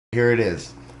Here it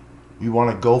is. We want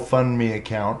a GoFundMe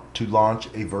account to launch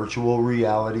a virtual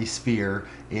reality sphere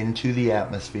into the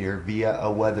atmosphere via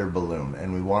a weather balloon.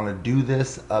 And we want to do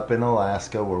this up in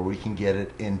Alaska where we can get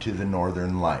it into the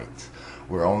northern lights.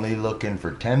 We're only looking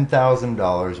for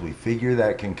 $10,000. We figure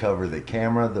that can cover the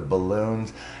camera, the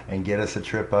balloons, and get us a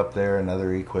trip up there and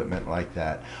other equipment like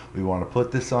that. We want to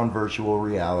put this on virtual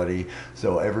reality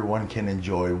so everyone can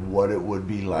enjoy what it would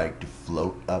be like to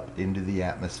float up into the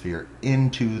atmosphere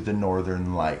into the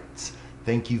northern lights.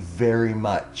 Thank you very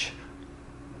much.